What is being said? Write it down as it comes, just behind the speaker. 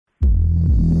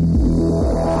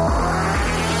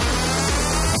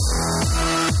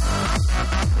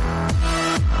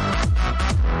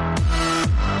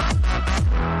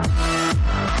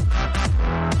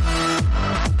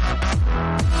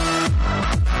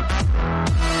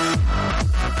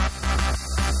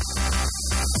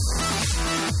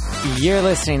You're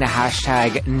listening to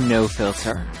Hashtag No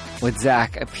Filter with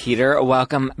Zach Peter.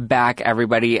 Welcome back,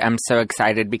 everybody. I'm so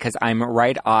excited because I'm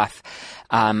right off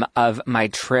of my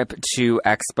trip to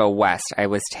Expo West. I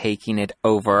was taking it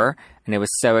over, and it was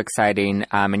so exciting.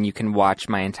 And you can watch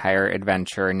my entire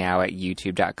adventure now at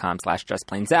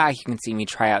youtube.com/justplainzach. You can see me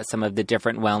try out some of the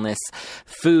different wellness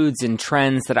foods and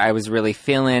trends that I was really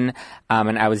feeling.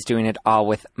 And I was doing it all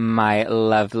with my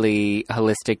lovely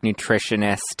holistic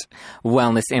nutritionist,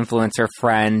 wellness influencer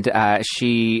friend.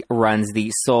 She runs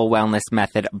the Soul Wellness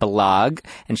Method blog,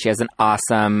 and she has an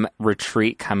awesome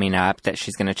retreat coming up that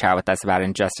she's going to chat with us about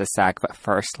in just a sec. But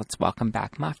first, let's welcome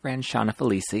back my friend Shauna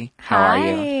Felici. How are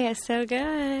you? Hi, so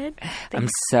good. I'm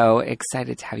so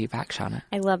excited to have you back, Shauna.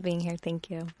 I love being here.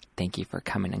 Thank you. Thank you for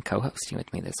coming and co-hosting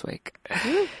with me this week.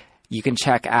 You can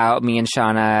check out me and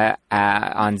Shauna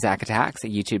on Zach Attacks at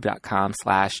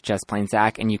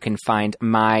youtube.com/justplainzach, and you can find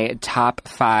my top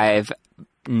 5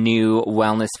 new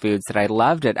wellness foods that I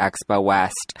loved at Expo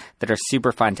West that are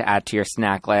super fun to add to your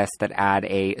snack list that add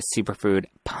a superfood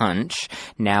punch,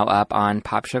 now up on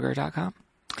popsugar.com.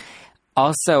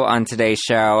 Also on today's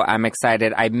show, I'm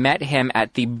excited. I met him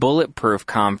at the Bulletproof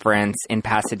Conference in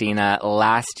Pasadena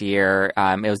last year.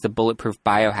 It was the Bulletproof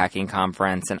Biohacking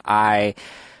Conference, and I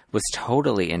was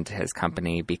totally into his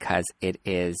company because it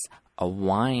is a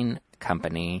wine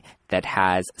company that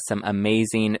has some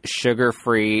amazing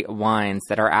sugar-free wines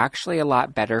that are actually a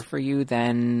lot better for you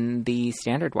than the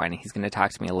standard wine. He's going to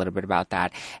talk to me a little bit about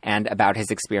that and about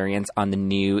his experience on the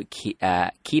new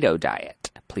keto diet.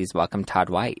 Please welcome Todd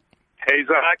White. Hey,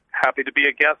 Zach. Happy to be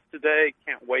a guest today.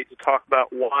 Can't wait to talk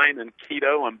about wine and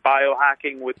keto and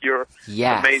biohacking with your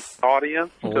amazing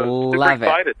audience. So Love super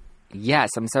excited. Yes,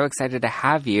 I'm so excited to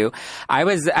have you.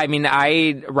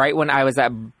 Right when I was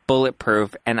at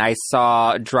Bulletproof and I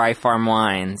saw Dry Farm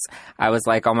Wines, I was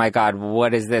like, oh my God,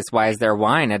 what is this? Why is there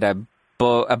wine at a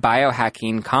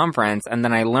biohacking conference? And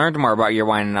then I learned more about your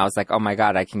wine and I was like, oh my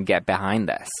God, I can get behind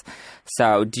this.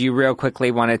 So do you real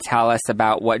quickly want to tell us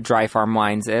about what Dry Farm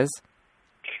Wines is?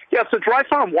 Yeah, so Dry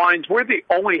Farm Wines, we're the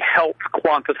only health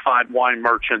quantified wine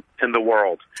merchant in the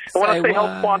world. And when I say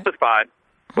health quantified,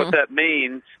 what that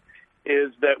means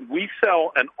is that we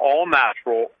sell an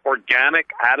all-natural, organic,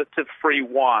 additive-free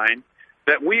wine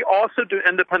that we also do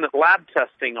independent lab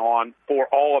testing on for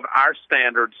all of our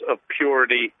standards of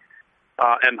purity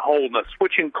and wholeness,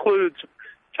 which includes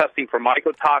testing for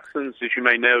mycotoxins. As you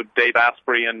may know, Dave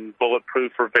Asprey and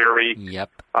Bulletproof are very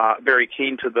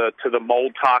keen to the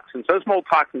mold toxins. Those mold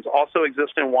toxins also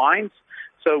exist in wines,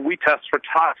 so we test for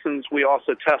toxins. We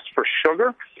also test for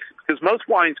sugar, because most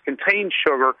wines contain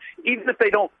sugar. Even if they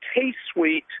don't taste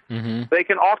sweet, they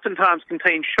can oftentimes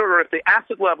contain sugar. If the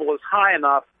acid level is high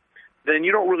enough, then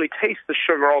you don't really taste the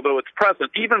sugar, although it's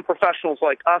present. Even professionals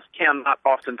like us cannot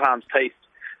oftentimes taste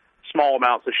small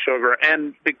amounts of sugar.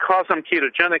 And because I'm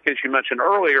ketogenic, as you mentioned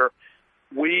earlier,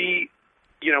 we're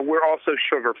also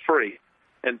sugar-free.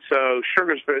 And so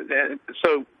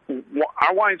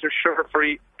our wines are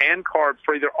sugar-free and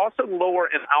carb-free. They're also lower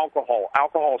in alcohol.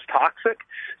 Alcohol is toxic,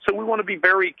 so we want to be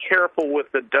very careful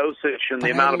with the dosage and the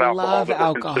amount of alcohol that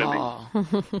we're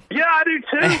consuming. Yeah, I do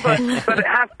too, but it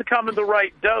has to come in the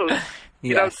right dose. Yes.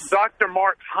 You know, Dr.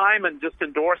 Mark Hyman just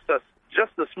endorsed us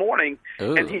just this morning.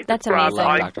 Ooh, and he that's amazing.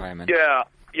 Dr. Hyman.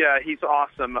 Yeah, he's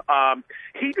awesome.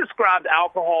 He described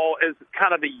alcohol as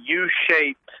kind of a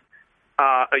U-shaped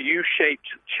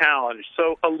challenge.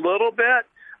 So a little bit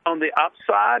on the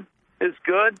upside is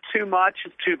good. Too much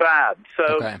is too bad.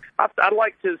 So I'd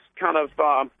like to kind of,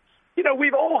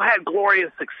 we've all had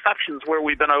glorious exceptions where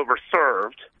we've been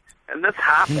overserved. And this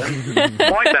happened.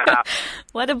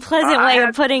 What a pleasant way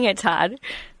of putting it, Todd.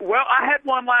 Well, I had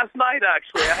one last night,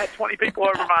 actually. I had 20 people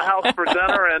over my house for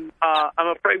dinner, and I'm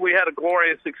afraid we had a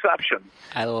glorious exception.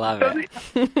 I love it.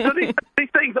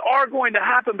 These things are going to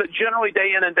happen, but generally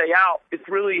day in and day out, it's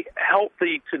really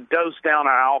healthy to dose down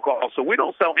our alcohol. So we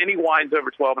don't sell any wines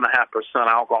over 12.5%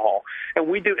 alcohol, and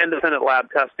we do independent lab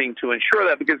testing to ensure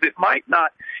that, because it might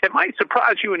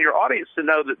surprise you and your audience to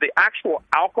know that the actual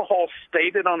alcohol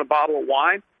stated on a bottle of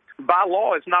wine, by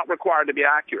law, is not required to be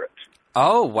accurate.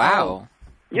 Oh, wow.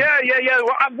 Yeah.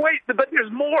 Well, but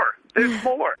there's more. There's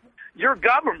more. Your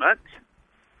government,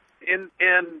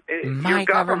 my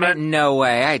government, no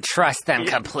way. I trust them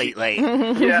completely.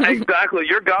 Yeah, exactly.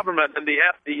 Your government and the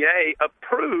FDA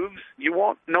approves. You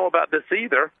won't know about this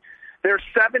either. There's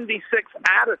 76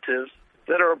 additives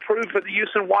that are approved for the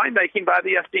use in winemaking by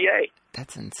the FDA.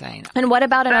 That's insane. And what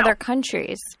about in other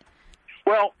countries?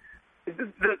 Well,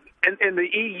 in the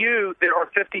EU, there are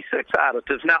 56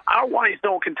 additives. Now, our wines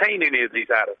don't contain any of these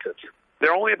additives.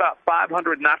 There are only about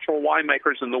 500 natural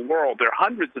winemakers in the world. There are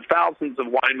hundreds of thousands of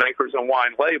winemakers and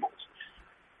wine labels.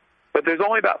 But there's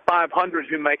only about 500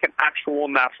 who make an actual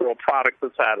natural product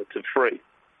that's additive-free.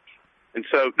 And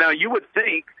so now you would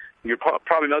think,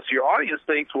 probably most of your audience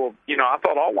thinks, well, I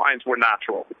thought all wines were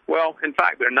natural. Well, in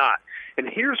fact, they're not. And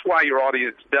here's why your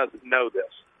audience doesn't know this.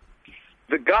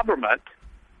 The government,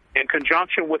 in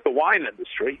conjunction with the wine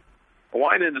industry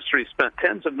spent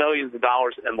tens of millions of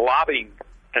dollars in lobby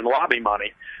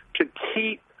money to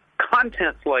keep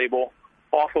contents label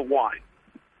off of wine.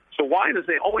 So wine is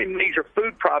the only major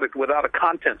food product without a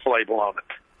contents label on it.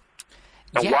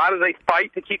 And why do they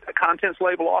fight to keep the contents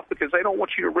label off? Because they don't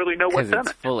want you to really know what's in it.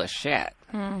 Because it's full of shit.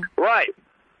 Right.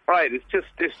 It's just.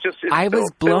 I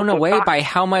was blown away by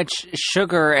how much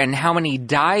sugar and how many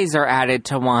dyes are added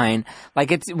to wine.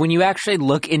 Like, it's when you actually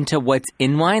look into what's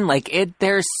in wine,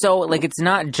 it's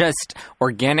not just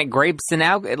organic grapes and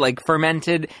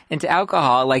fermented into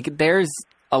alcohol. Like, there's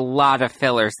a lot of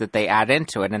fillers that they add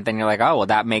into it, and then you're like, oh, well,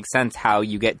 that makes sense. How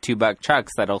you get 2-buck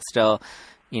chucks that'll still,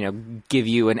 give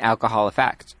you an alcohol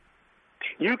effect.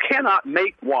 You cannot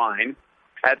make wine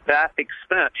at that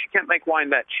expense. You can't make wine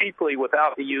that cheaply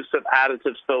without the use of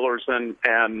additives, fillers, and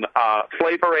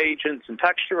flavor agents and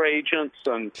texture agents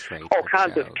and all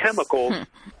kinds of chemicals,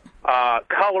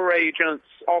 color agents,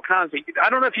 all kinds of. I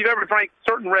don't know if you've ever drank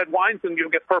certain red wines and you'll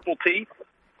get purple teeth.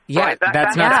 Yeah, right?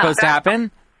 That's not supposed to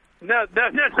happen. No,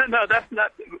 that's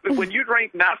not. When you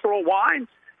drink natural wines,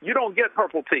 you don't get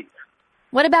purple teeth.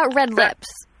 What about red lips?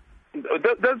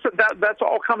 That's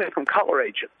all coming from color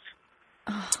agents.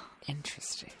 Oh.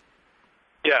 Interesting.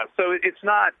 Yeah, so it's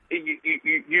not,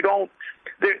 you don't,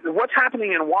 what's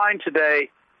happening in wine today,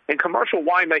 in commercial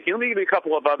winemaking, let me give you a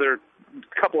couple of other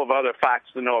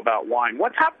facts to know about wine.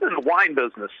 What's happened in the wine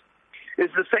business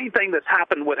is the same thing that's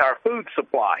happened with our food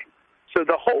supply. So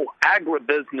the whole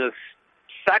agribusiness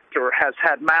sector has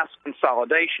had mass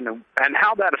consolidation, and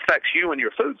how that affects you and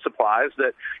your food supply is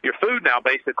that your food now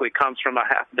basically comes from a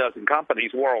half dozen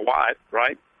companies worldwide,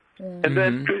 right? Mm-hmm. And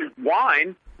then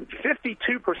wine,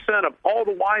 52% of all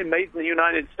the wine made in the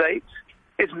United States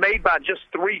is made by just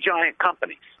 3 giant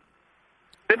companies.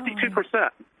 52%.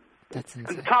 That's insane.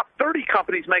 And the top 30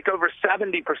 companies make over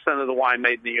 70% of the wine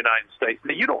made in the United States.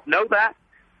 Now, you don't know that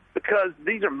because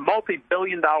these are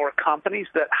multi-billion-dollar companies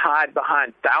that hide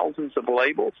behind thousands of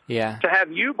labels to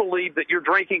have you believe that you're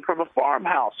drinking from a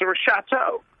farmhouse or a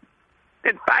chateau.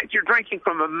 In fact, you're drinking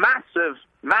from a massive,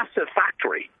 massive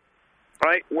factory,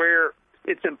 right, where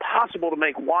it's impossible to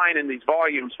make wine in these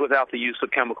volumes without the use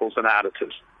of chemicals and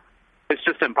additives. It's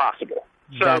just impossible.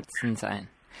 So, that's insane.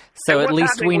 So at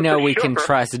least we know we can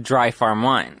trust dry farm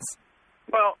wines.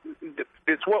 Well,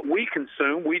 it's what we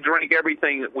consume. We drink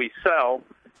everything that we sell.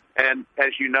 And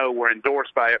as you know, we're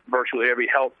endorsed by virtually every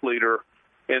health leader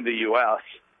in the U.S.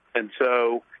 And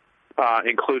so,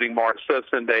 including Mark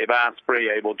Sisson, Dave Asprey,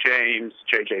 Abel James,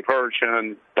 J.J.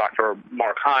 Virgin, Dr.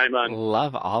 Mark Hyman.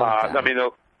 Love all of them. I mean,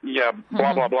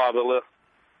 blah, blah, blah. The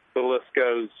list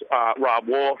goes. Rob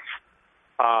Wolf,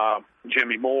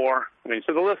 Jimmy Moore. I mean,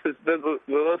 so the list is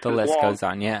the list long. Goes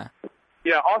on. Yeah.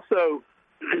 Yeah. Also,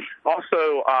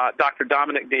 Dr.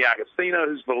 Dominic D'Agostino,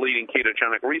 who's the leading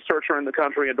ketogenic researcher in the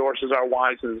country, endorses our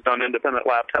wines and has done independent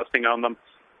lab testing on them.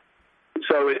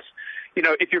 So it's,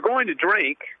 if you're going to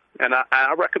drink, and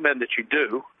I recommend that you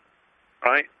do,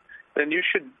 right? Then you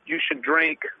should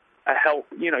drink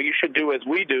you should do as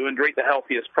we do and drink the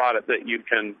healthiest product that you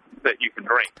can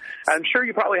drink. I'm sure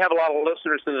you probably have a lot of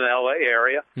listeners in the LA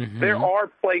area. Mm-hmm. There are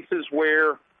places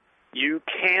where you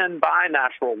can buy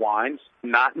natural wines,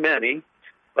 not many,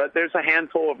 but there's a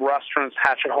handful of restaurants.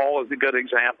 Hatchet Hall is a good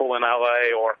example in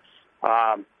LA, or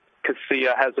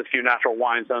Casilla has a few natural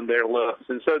wines on their list.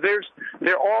 And so there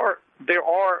are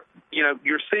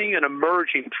you're seeing an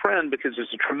emerging trend because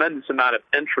there's a tremendous amount of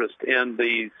interest in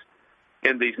these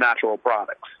natural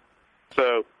products.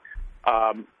 So,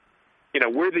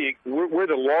 we're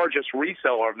the largest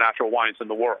reseller of natural wines in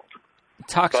the world.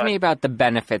 Talk to me about the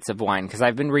benefits of wine, because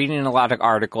I've been reading a lot of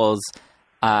articles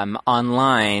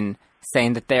online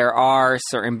saying that there are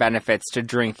certain benefits to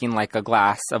drinking like a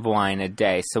glass of wine a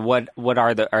day. So what is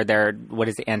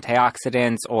it,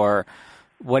 antioxidants, or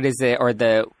what is it, or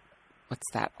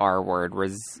what's that R word?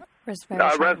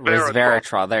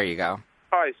 Resveratrol. There you go.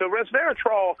 All right, so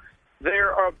resveratrol,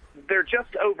 there are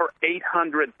just over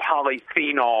 800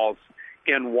 polyphenols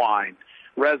in wine.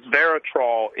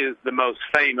 Resveratrol is the most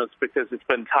famous because it's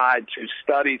been tied to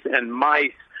studies in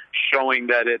mice showing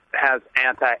that it has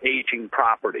anti-aging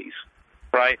properties,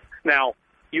 right? Now,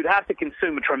 you'd have to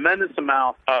consume a tremendous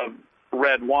amount of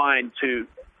red wine to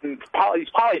these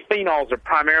polyphenols are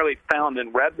primarily found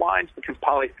in red wines because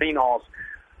polyphenols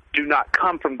do not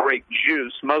come from grape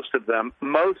juice, most of them.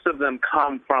 Most of them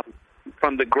come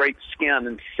from the grape skin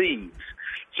and seeds.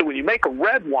 So when you make a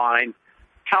red wine,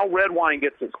 how red wine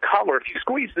gets its color, if you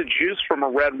squeeze the juice from a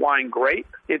red wine grape,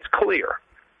 it's clear.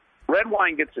 Red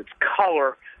wine gets its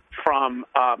color from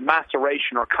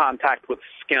maceration or contact with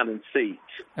skin and seeds.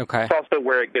 Okay. It's also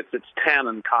where it gets its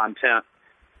tannin content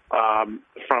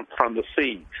from the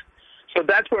seeds. So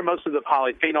that's where most of the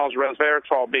polyphenols,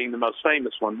 resveratrol being the most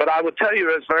famous one. But I would tell you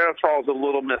resveratrol is a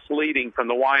little misleading from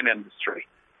the wine industry.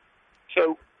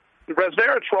 So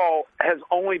resveratrol has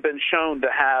only been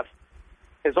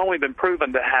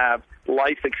proven to have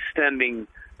life-extending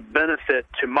benefit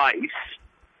to mice,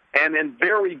 and in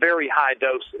very, very high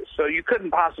doses. So you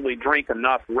couldn't possibly drink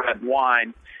enough red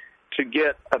wine to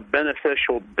get a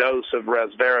beneficial dose of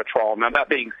resveratrol. Now, that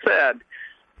being said,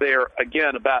 there are,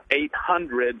 again, about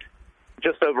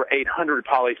just over 800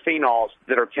 polyphenols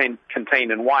that are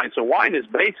contained in wine. So wine is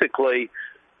basically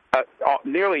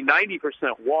nearly 90%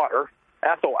 water,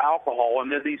 ethyl alcohol,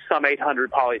 and then some 800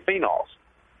 polyphenols,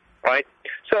 right?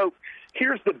 So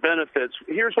here's the benefits.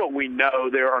 Here's what we know.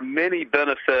 There are many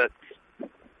benefits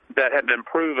that have been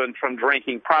proven from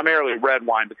drinking primarily red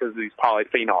wine because of these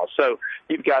polyphenols. So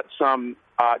you've got some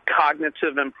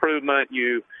cognitive improvement.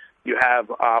 You have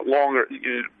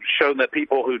you've shown that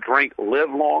people who drink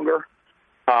live longer,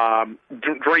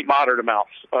 drink moderate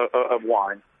amounts of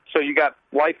wine. So you got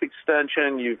life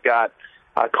extension. You've got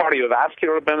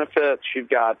cardiovascular benefits. You've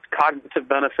got cognitive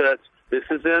benefits. This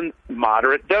is in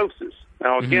moderate doses.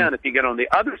 Now, again, if you get on the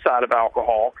other side of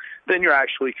alcohol, then you're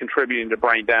actually contributing to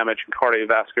brain damage and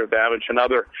cardiovascular damage and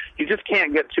you just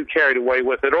can't get too carried away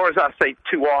with it, or as I say,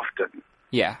 too often.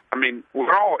 Yeah. I mean,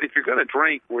 if you're going to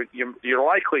drink, you're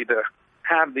likely to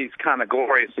have these kind of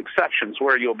glorious exceptions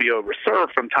where you'll be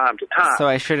overserved from time to time. So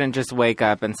I shouldn't just wake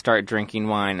up and start drinking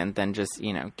wine and then just,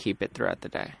 keep it throughout the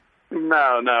day.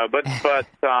 No, but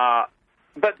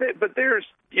there's,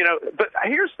 but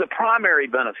here's the primary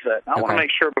benefit. I want to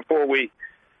make sure before we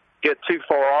get too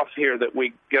far off here that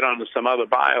we get onto some other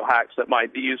biohacks that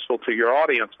might be useful to your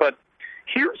audience. But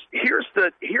here's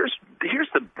the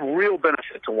real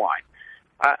benefit to wine.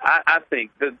 I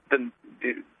think that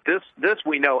this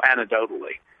we know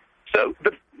anecdotally. So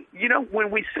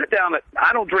when we sit down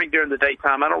I don't drink during the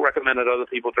daytime. I don't recommend that other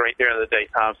people drink during the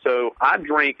daytime. So I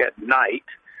drink at night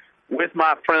with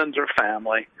my friends or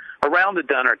family around the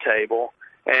dinner table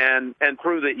and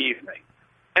through the evening.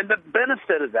 And the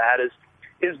benefit of that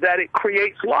is that it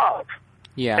creates love.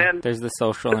 Yeah, and there's the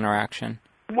social interaction.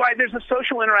 Right, there's a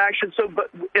social interaction. So, but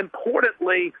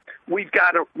importantly, we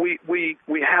have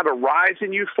a rise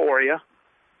in euphoria,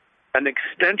 an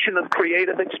extension of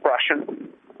creative expression,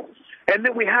 and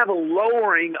then we have a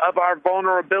lowering of our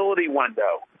vulnerability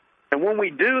window. And when we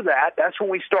do that, that's when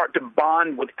we start to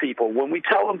bond with people. When we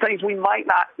tell them things we might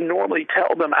not normally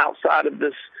tell them outside of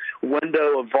this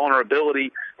window of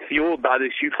vulnerability fueled by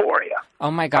this euphoria.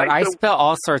 Oh, my God. Right? I spill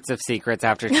all sorts of secrets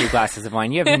after 2 glasses of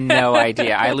wine. You have no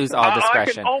idea. I lose all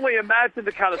discretion. I can only imagine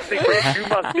the kind of secrets you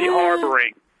must be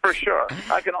harboring, for sure.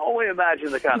 I can only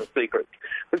imagine the kind of secrets.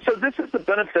 And so this is the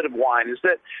benefit of wine, is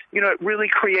that, it really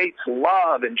creates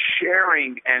love and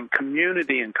sharing and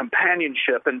community and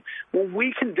companionship. And when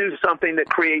we can do something that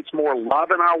creates more love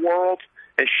in our world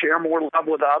and share more love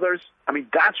with others,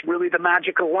 that's really the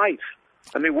magic of life.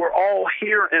 We're all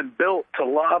here and built to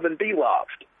love and be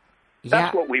loved.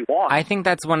 That's what we want. I think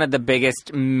that's one of the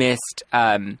biggest missed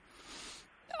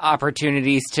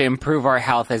opportunities to improve our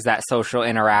health is that social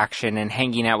interaction and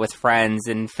hanging out with friends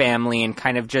and family and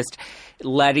kind of just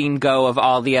letting go of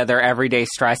all the other everyday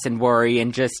stress and worry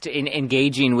and just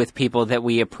engaging with people that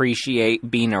we appreciate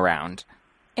being around.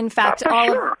 In fact,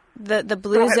 all of the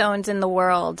blue zones in the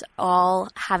world all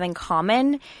have in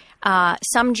common.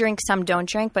 Some drink, some don't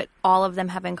drink, but all of them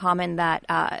have in common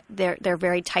that they're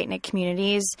very tight-knit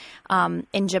communities.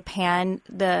 In Japan,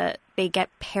 they get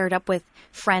paired up with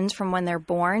friends from when they're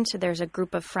born. So there's a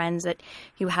group of friends that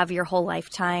you have your whole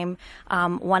lifetime.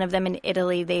 One of them in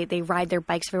Italy, they ride their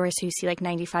bikes everywhere. So you see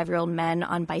 95-year-old men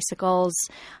on bicycles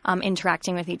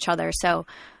interacting with each other. So,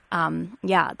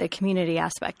 the community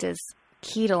aspect is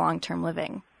key to long-term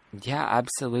living. Yeah,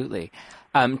 absolutely.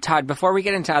 Todd, before we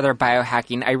get into other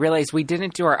biohacking, I realized we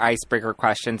didn't do our icebreaker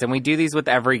questions, and we do these with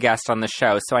every guest on the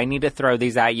show, so I need to throw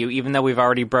these at you, even though we've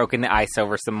already broken the ice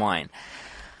over some wine.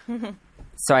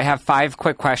 So I have 5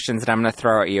 quick questions that I'm going to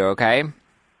throw at you, okay?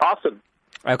 Awesome.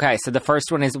 Okay, so the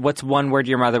first one is, what's one word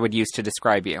your mother would use to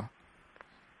describe you?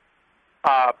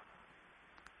 What's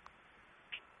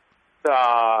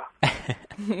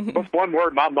one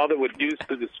word my mother would use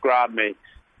to describe me?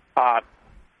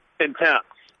 Intense.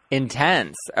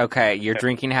 Intense. Okay. Your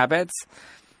drinking habits?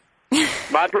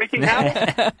 My drinking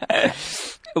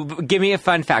habits? Give me a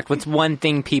fun fact. What's one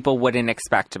thing people wouldn't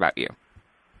expect about you?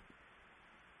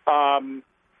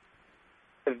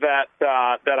 That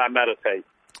I meditate.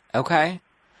 Okay.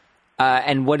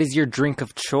 And what is your drink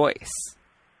of choice?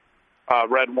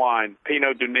 Red wine.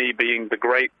 Pinot Meunier being the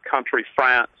great country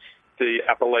France. The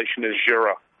appellation is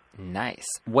Jura. Nice.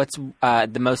 What's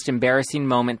the most embarrassing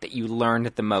moment that you learned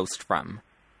the most from?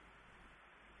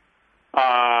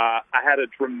 I had a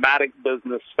dramatic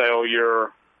business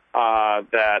failure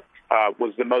that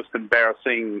was the most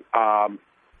embarrassing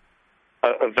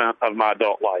event of my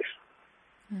adult life.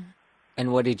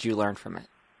 And what did you learn from it?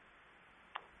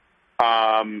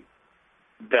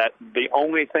 That the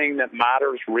only thing that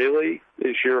matters really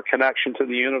is your connection to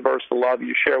the universe, the love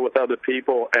you share with other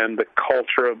people, and the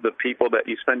culture of the people that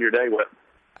you spend your day with.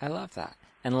 I love that.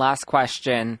 And last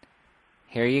question.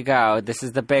 Here you go. This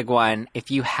is the big one.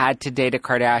 If you had to date a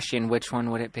Kardashian, which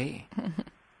one would it be?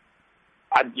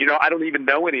 I don't even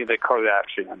know any of the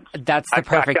Kardashians. That's the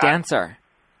perfect answer.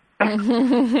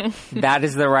 That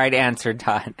is the right answer,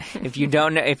 Don. If you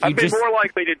don't know, if you I'd be more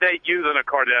likely to date you than a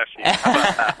Kardashian. How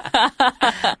about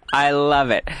that? I love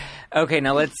it. Okay,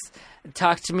 now let's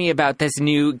talk to me about this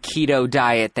new keto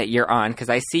diet that you're on, because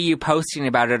I see you posting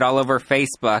about it all over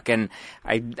Facebook, and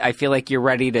I feel like you're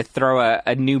ready to throw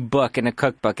a new book and a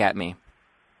cookbook at me.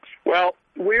 Well,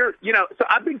 so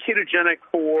I've been ketogenic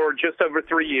for just over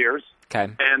 3 years.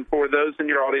 Okay. And for those in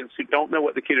your audience who don't know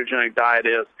what the ketogenic diet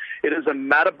is, it is a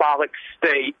metabolic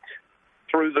state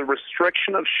through the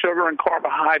restriction of sugar and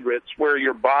carbohydrates where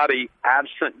your body,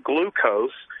 absent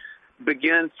glucose,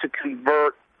 begins to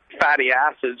convert fatty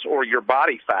acids or your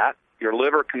body fat. Your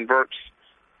liver converts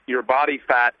your body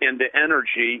fat into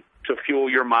energy to fuel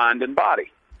your mind and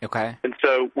body. Okay. And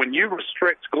so when you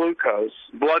restrict glucose,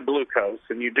 blood glucose,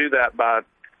 and you do that by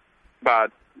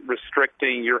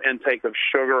restricting your intake of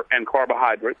sugar and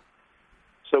carbohydrate.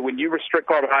 So when you restrict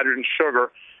carbohydrate and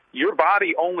sugar, your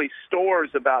body only stores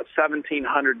about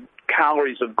 1,700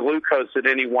 calories of glucose at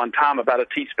any one time, about a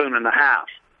teaspoon and a half.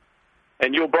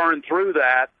 And you'll burn through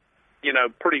that,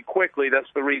 pretty quickly. That's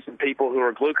the reason people who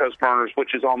are glucose burners,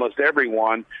 which is almost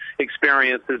everyone,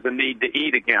 experiences the need to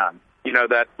eat again.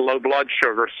 That low blood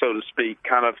sugar, so to speak,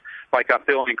 kind of like I'm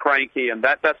feeling cranky, and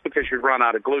that's because you've run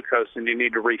out of glucose and you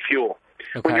need to refuel.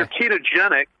 Okay. When you're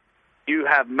ketogenic, you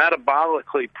have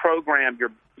metabolically programmed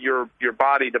your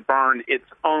body to burn its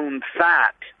own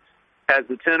fat as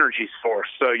its energy source,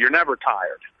 so you're never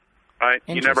tired, right?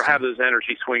 You never have those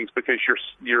energy swings because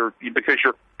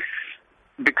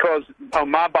of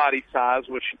my body size,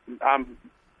 which I'm,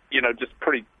 just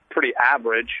pretty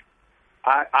average.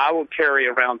 I will carry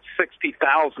around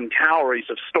 60,000 calories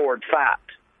of stored fat.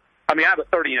 I mean, I have a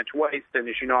 30-inch waist, and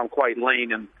as you know, I'm quite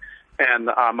lean and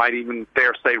I might even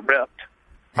dare say ripped.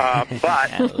 But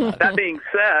that being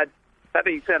said,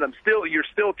 you're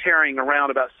still carrying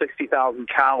around about 60,000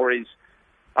 calories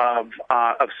of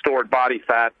stored body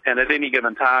fat, and at any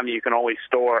given time, you can only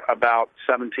store about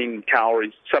 1,700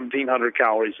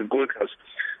 calories of glucose.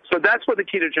 So that's what the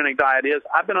ketogenic diet is.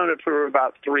 I've been on it for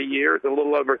about 3 years, a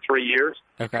little over 3 years,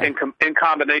 okay, in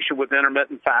combination with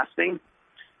intermittent fasting.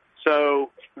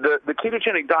 So the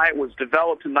ketogenic diet was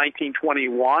developed in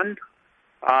 1921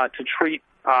 to treat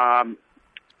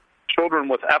children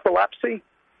with epilepsy,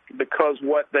 because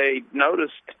what they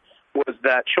noticed was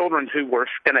that children who were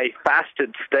in a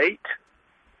fasted state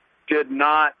did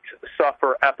not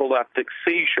suffer epileptic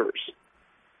seizures.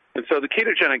 And so the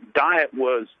ketogenic diet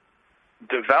was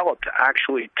developed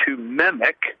actually to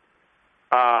mimic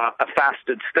a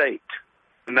fasted state,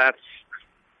 and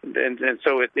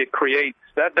so it creates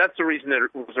that. That's the reason that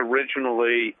it was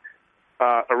originally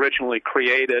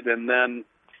created, and then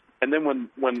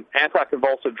when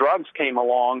anticonvulsive drugs came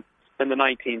along in the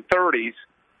 1930s,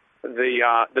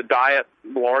 the diet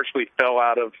largely fell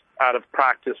out of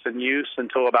practice and use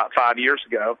until about 5 years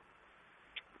ago.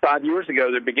 5 years ago,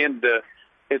 there began to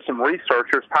get some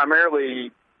researchers,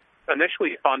 primarily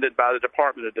initially funded by the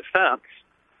Department of Defense,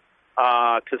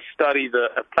 to study the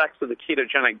effects of the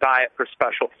ketogenic diet for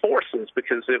special forces,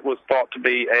 because it was thought to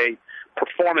be a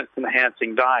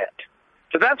performance-enhancing diet.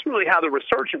 So that's really how the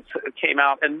resurgence came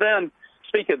out. And then,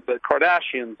 speaking of the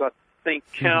Kardashians, I think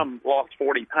Kim lost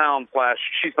 40 pounds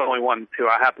she's the only one who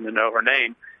I happen to know her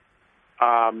name.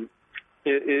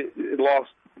 It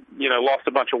lost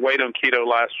a bunch of weight on keto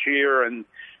last year, and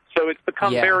so it's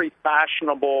become very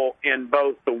fashionable in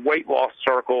both the weight loss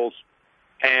circles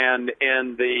and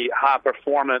in the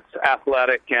high-performance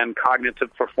athletic and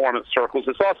cognitive performance circles.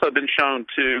 It's also been shown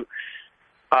to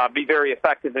be very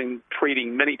effective in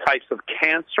treating many types of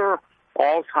cancer,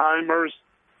 Alzheimer's.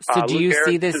 So do you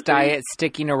see this disease. diet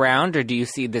sticking around, or do you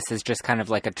see this as just kind of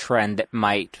like a trend that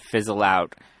might fizzle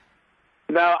out?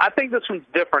 No, I think this one's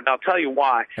different. I'll tell you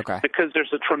why. Okay. Because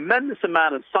there's a tremendous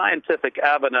amount of scientific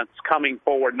evidence coming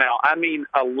forward now. I mean,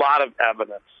 a lot of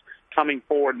evidence coming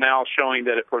forward now showing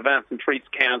that it prevents and treats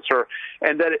cancer.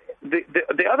 And that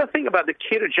the other thing about the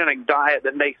ketogenic diet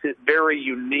that makes it very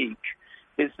unique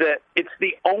is that it's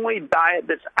the only diet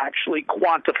that's actually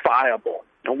quantifiable.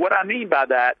 And what I mean by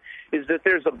that is that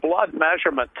there's a blood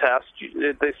measurement test.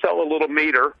 They sell a little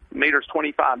meter. The meter's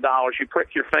 $25. You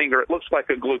prick your finger. It looks like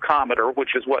a glucometer,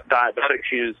 which is what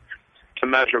diabetics use to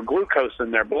measure glucose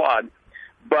in their blood.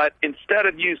 But instead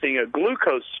of using a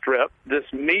glucose strip, this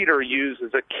meter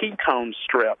uses a ketone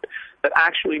strip that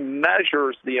actually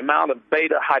measures the amount of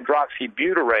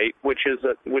beta-hydroxybutyrate, which is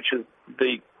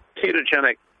the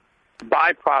ketogenic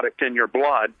byproduct in your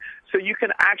blood. So you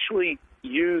can actually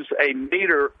use a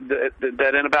meter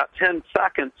that in about 10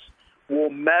 seconds will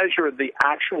measure the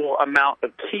actual amount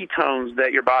of ketones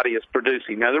that your body is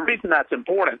producing. Now, the reason that's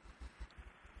important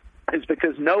is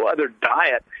because no other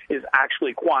diet is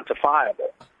actually quantifiable.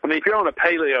 I mean, if you're on a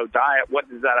paleo diet, what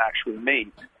does that actually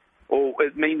mean? Well,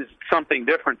 it means something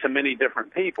different to many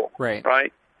different people,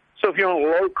 right? So if you're on a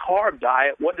low-carb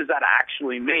diet, what does that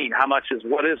actually mean? How much is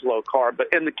what is low-carb? But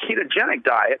in the ketogenic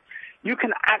diet, you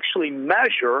can actually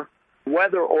measure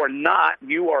whether or not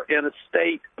you are in a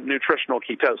state of nutritional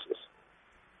ketosis,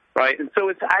 right? And so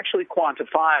it's actually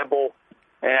quantifiable.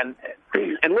 And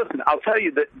listen, I'll tell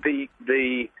you that the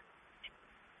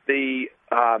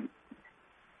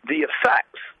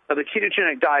effects of the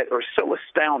ketogenic diet are so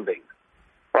astounding,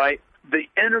 right? The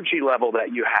energy level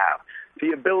that you have,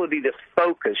 the ability to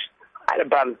focus. I had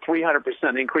about a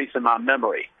 300% increase in my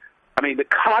memory. I mean, the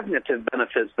cognitive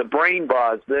benefits, the brain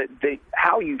buzz,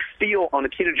 how you feel on a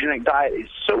ketogenic diet is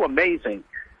so amazing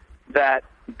that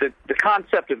the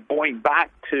concept of going back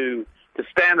to the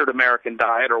standard American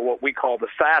diet, or what we call the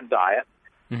SAD diet,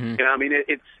 mm-hmm. you know, I mean,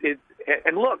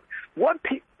 and look, what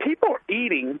people are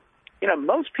eating, you know,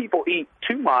 most people eat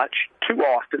too much, too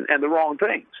often, and the wrong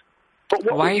things. But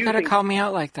what why you got to call me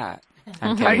out like that?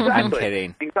 I'm kidding. Exactly. I'm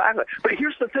kidding. Exactly. But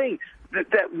here's the thing,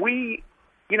 that we,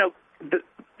 you know,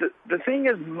 the thing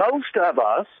is, most of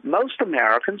us, most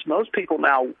Americans, most people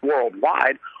now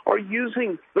worldwide are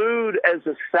using food as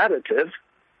a sedative,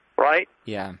 right?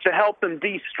 Yeah. To help them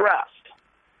de-stress,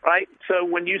 right? So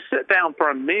when you sit down for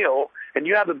a meal and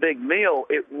you have a big meal,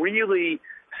 it really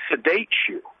sedates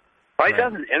you, right? It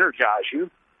doesn't energize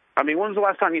you. I mean, when's the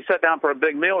last time you sat down for a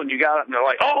big meal and you got up and they're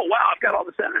like, oh, wow, I've got all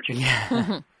this energy.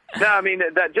 Yeah. No, I mean,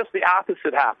 that just the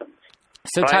opposite happens.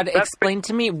 So, Todd, explain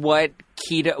to me what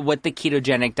the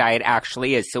ketogenic diet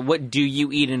actually is. So what do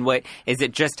you eat, and what is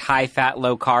it? Just high fat,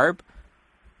 low carb?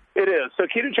 It is. So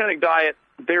ketogenic diet,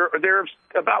 there's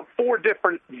about 4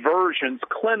 different versions,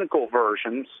 clinical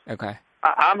versions. Okay.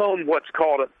 I'm on what's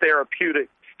called a therapeutic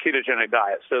ketogenic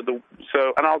diet. And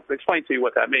I'll explain to you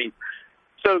what that means.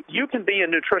 So you can be in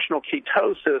nutritional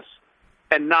ketosis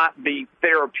and not be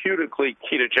therapeutically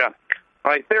ketogenic.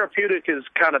 Right, therapeutic is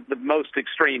kind of the most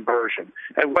extreme version,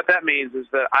 and what that means is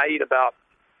that I eat about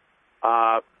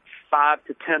 5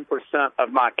 to 10%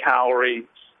 of my calories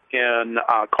in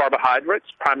carbohydrates,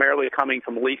 primarily coming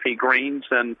from leafy greens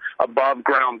and above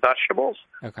ground vegetables.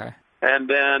 Okay. And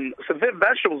then, so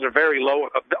vegetables are very low.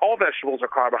 All vegetables are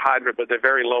carbohydrate, but they're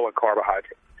very low in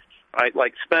carbohydrate. Right,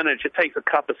 like spinach, it takes a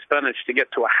cup of spinach to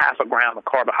get to a half a gram of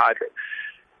carbohydrate.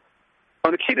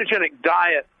 On a ketogenic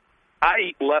diet, I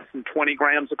eat less than 20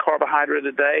 grams of carbohydrate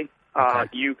a day. Okay.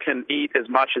 You can eat as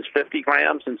much as 50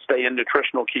 grams and stay in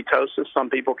nutritional ketosis. Some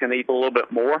people can eat a little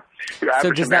bit more. Your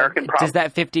average American does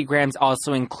that 50 grams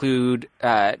also include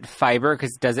fiber?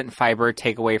 Because doesn't fiber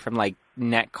take away from like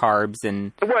net carbs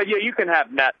and? Well, yeah, you can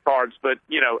have net carbs, but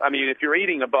you know, I mean, if you're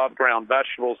eating above ground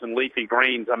vegetables and leafy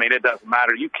greens, I mean, it doesn't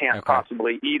matter. You can't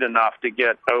possibly eat enough to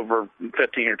get over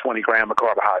 15 or 20 grams of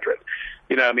carbohydrate.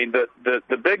 You know, I mean,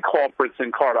 the big culprits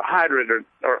in carbohydrate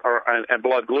and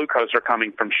blood glucose are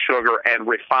coming from sugar and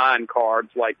refined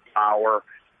carbs like flour,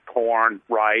 corn,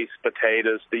 rice,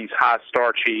 potatoes. These high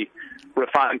starchy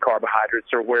refined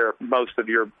carbohydrates are where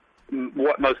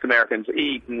what most Americans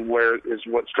eat, and where is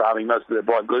what's driving most of their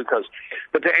blood glucose.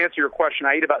 But to answer your question,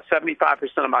 I eat about 75%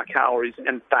 of my calories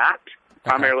in fat,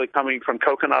 primarily coming from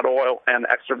coconut oil and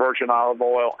extra virgin olive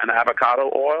oil and avocado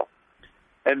oil.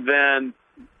 And then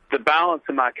the balance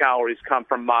of my calories come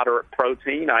from moderate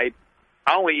protein. I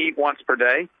only eat once per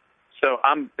day. So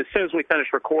as soon as we finish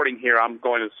recording here, I'm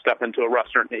going to step into a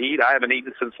restaurant to eat. I haven't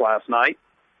eaten since last night.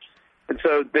 And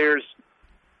so there's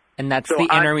And that's the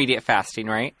intermediate fasting,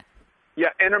 right? Yeah,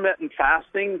 intermittent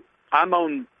fasting. I'm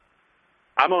on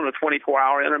a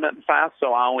 24-hour intermittent fast,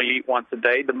 so I only eat once a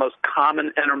day. The most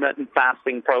common intermittent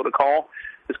fasting protocol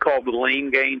is called the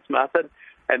Lean Gains method,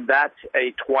 and that's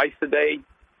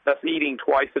that's eating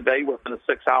twice a day within a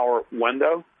 6-hour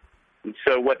window. And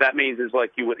so what that means is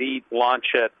like you would eat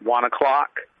lunch at 1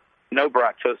 o'clock, no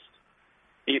breakfast,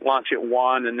 eat lunch at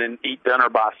 1, and then eat dinner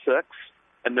by 6,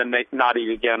 and then not eat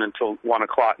again until 1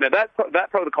 o'clock. Now that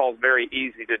protocol is very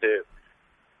easy to do.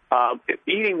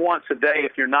 Eating once a day,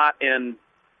 if you're not in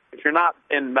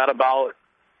metabolic,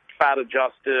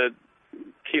 fat-adjusted,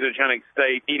 ketogenic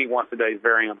state, eating once a day is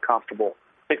very uncomfortable.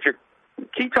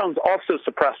 Ketones also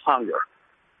suppress hunger.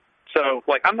 So,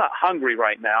 like, I'm not hungry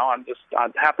right now. I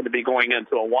happen to be going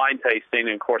into a wine tasting,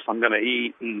 and of course, I'm going to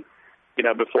eat, and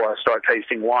before I start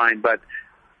tasting wine. But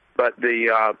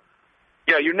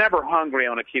you're never hungry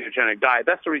on a ketogenic diet.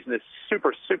 That's the reason it's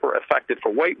super, super effective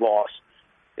for weight loss,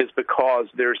 is because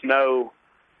there's no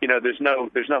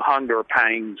hunger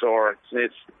pangs, or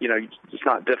it's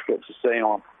not difficult to stay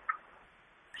on.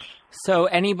 So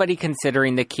anybody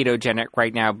considering the ketogenic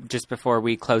right now, just before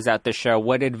we close out the show,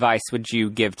 what advice would you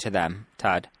give to them,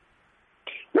 Todd?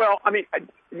 Well, I mean,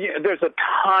 there's a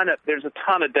ton of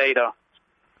data.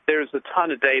 There's a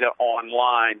ton of data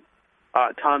online,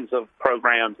 tons of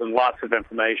programs and lots of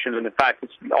information. And in fact,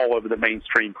 it's all over the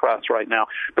mainstream press right now.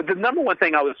 But the number one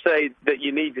thing I would say that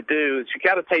you need to do is you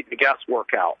got to take the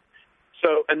guesswork out.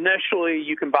 So initially,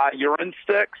 you can buy urine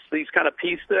sticks, these kind of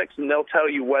pee sticks, and they'll tell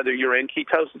you whether you're in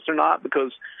ketosis or not,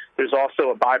 because there's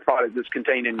also a byproduct that's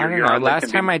contained in your urine. I don't know.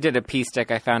 Last time I did a pee stick,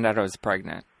 I found out I was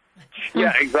pregnant.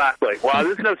 Yeah, exactly. Well,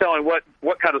 there's no telling what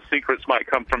kind of secrets might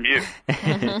come from you.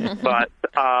 But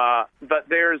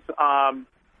there's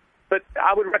but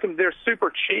I would recommend they're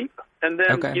super cheap, and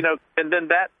then and then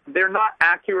that they're not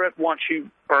accurate once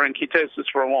you are in ketosis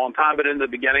for a long time, but in the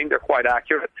beginning they're quite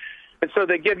accurate. And so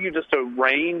they give you just a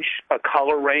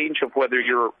color range of whether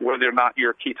or not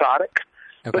you're ketotic.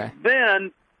 Okay. But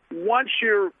then once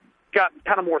you're got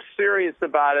kind of more serious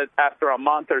about it, after a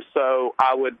month or so,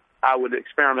 I would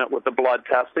experiment with the blood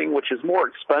testing, which is more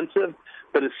expensive,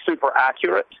 but is super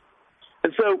accurate.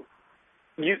 And so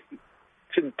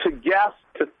to guess,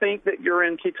 to think that you're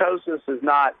in ketosis is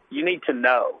not, you need to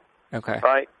know. Okay.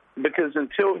 Right? Because the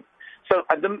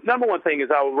number one thing is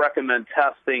I would recommend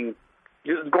testing.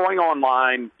 Just going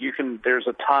online, there's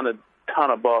a ton of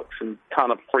books and ton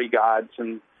of free guides,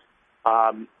 and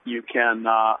you can.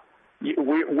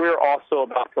 We're also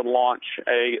about to launch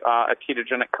a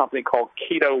ketogenic company called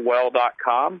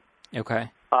KetoWell.com. Okay.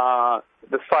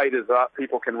 The site is up.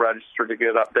 People can register to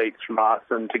get updates from us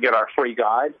and to get our free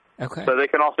guide. Okay. So they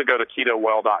can also go to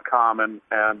KetoWell.com and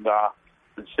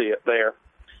see it there.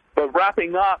 But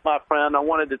wrapping up, my friend, I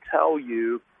wanted to tell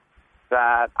you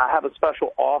that I have a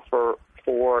special offer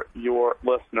for your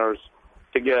listeners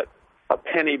to get a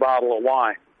penny bottle of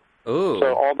wine. Ooh.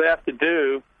 So all they have to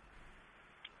do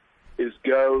is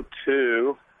go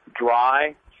to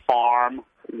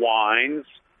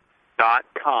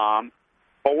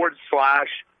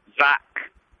dryfarmwines.com/Zach.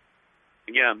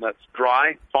 Again, that's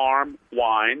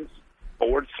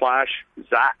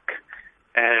dryfarmwines.com/Zach.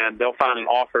 And they'll find an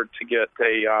offer to get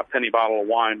a penny bottle of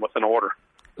wine with an order.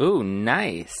 Ooh,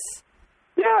 nice.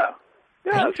 Yeah.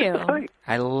 Thank you.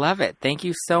 I love it. Thank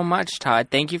you so much, Todd.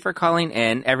 Thank you for calling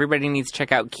in. Everybody needs to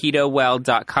check out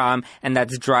ketowell.com, and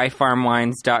that's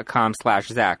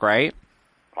dryfarmwines.com/Zach, right?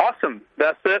 Awesome.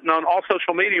 That's it. And on all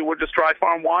social media, we're just Dry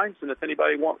Farm Wines. And if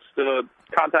anybody wants to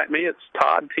contact me, it's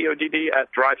Todd, Todd,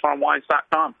 at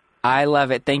dryfarmwines.com. I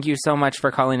love it. Thank you so much for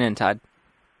calling in, Todd.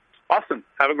 Awesome.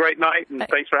 Have a great night, and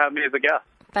thanks for having me as a guest.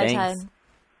 Bye, Todd.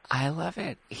 I love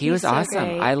it. He was so awesome.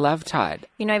 Great. I love Todd.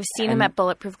 I've seen him at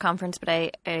Bulletproof Conference,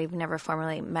 but I've never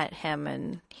formally met him,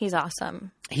 and he's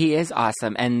awesome. He is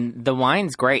awesome, and the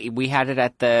wine's great. We had it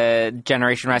at the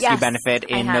Generation Rescue benefit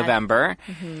in November.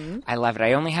 Mm-hmm. I love it.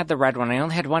 I only had the red one. I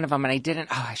only had one of them, and I didn't.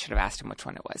 Oh, I should have asked him which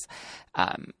one it was.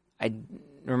 I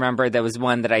remember there was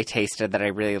one that I tasted that I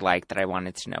really liked that I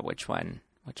wanted to know which one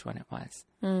it was.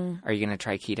 Mm. Are you going to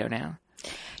try keto now?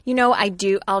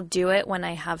 I'll do it when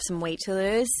I have some weight to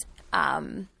lose.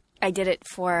 I did it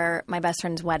for my best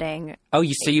friend's wedding. Oh,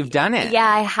 so you've done it? Yeah,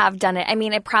 I have done it. I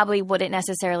mean, I probably wouldn't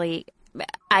necessarily,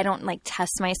 I don't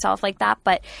test myself like that,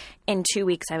 but in 2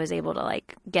 weeks I was able to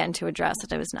get into a dress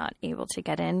that I was not able to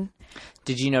get in.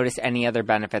 Did you notice any other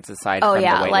benefits aside from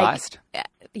the weight loss?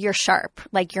 You're sharp.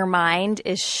 Your mind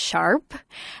is sharp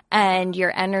and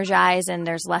you're energized and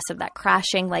there's less of that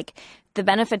crashing. The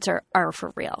benefits are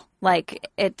for real.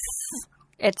 It's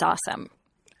awesome.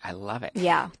 I love it.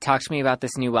 Yeah. Talk to me about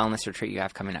this new wellness retreat you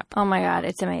have coming up. Oh, my God.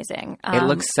 It's amazing. It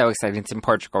looks so exciting. It's in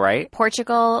Portugal, right?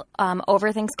 Portugal,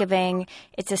 over Thanksgiving.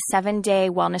 It's a 7-day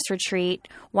wellness retreat.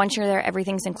 Once you're there,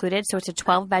 everything's included. So it's a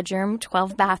 12-bedroom,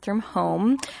 12-bathroom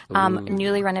home,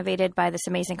 newly renovated by this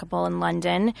amazing couple in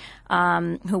London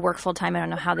who work full-time. I don't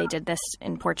know how they did this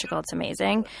in Portugal. It's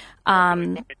amazing.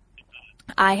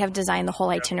 I have designed the whole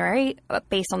itinerary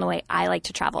based on the way I like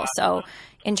to travel. So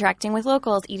interacting with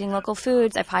locals, eating local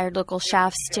foods. I've hired local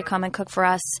chefs to come and cook for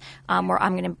us, where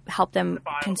I'm going to help them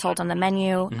consult on the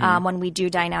menu. When we do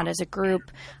dine out as a group,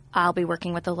 I'll be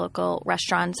working with the local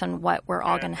restaurants on what we're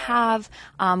all going to have.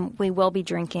 We will be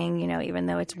drinking, even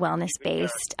though it's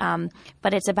wellness-based.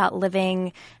 But it's about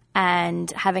living and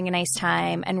having a nice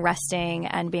time and resting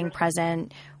and being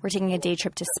present. We're taking a day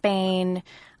trip to Spain,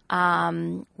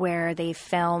 where they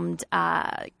filmed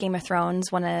Game of Thrones,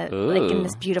 in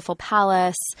this beautiful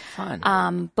palace.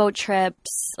 Fun. Boat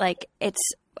trips. It's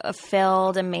a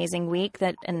filled, amazing week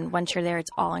and once you're there, it's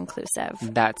all inclusive.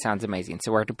 That sounds amazing.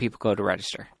 So where do people go to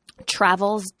register?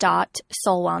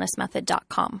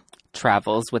 Travels.soulwellnessmethod.com.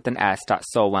 Travels with an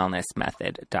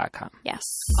s.soulwellnessmethod.com. Yes.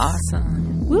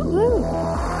 Awesome. Woo woo.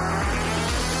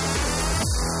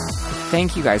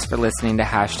 Thank you guys for listening to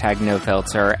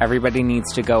 #NoFilter. Everybody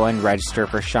needs to go and register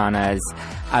for Shauna's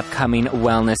upcoming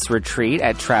wellness retreat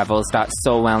at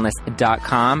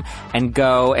travels.soulwellness.com and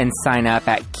go and sign up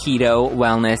at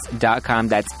ketowellness.com.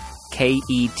 That's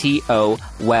KETO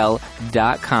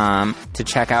well.com to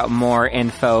check out more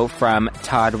info from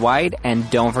Todd White. And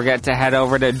don't forget to head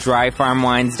over to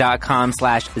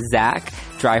dryfarmwines.com/Zach,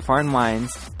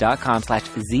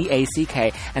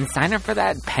 dryfarmwines.com/ZACK, and sign up for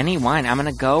that penny wine. I'm going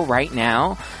to go right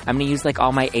now. I'm going to use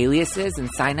all my aliases and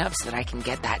sign up so that I can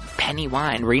get that penny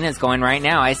wine. Rena's going right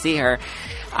now. I see her.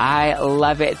 I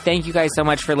love it. Thank you guys so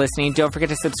much for listening. Don't forget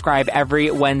to subscribe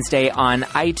every Wednesday on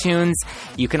iTunes.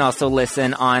 You can also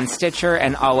listen on Stitcher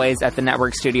and always at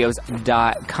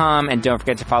thenetworkstudios.com. And don't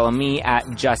forget to follow me at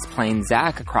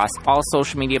JustPlainZach across all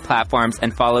social media platforms,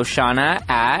 and follow Shauna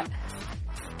at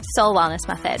Soul Wellness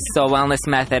Method. Soul Wellness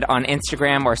Method on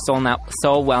Instagram, or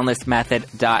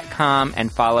soulwellnessmethod.com,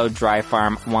 and follow Dry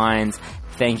Farm Wines.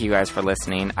 Thank you guys for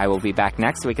listening. I will be back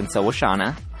next week, and so will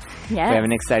Shauna. Yes. We have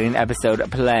an exciting episode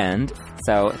planned.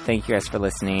 So thank you guys for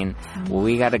listening.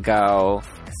 We got to go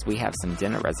because we have some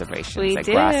dinner reservations We at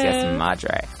do. Gracias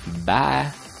Madre.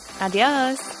 Bye.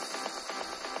 Adios.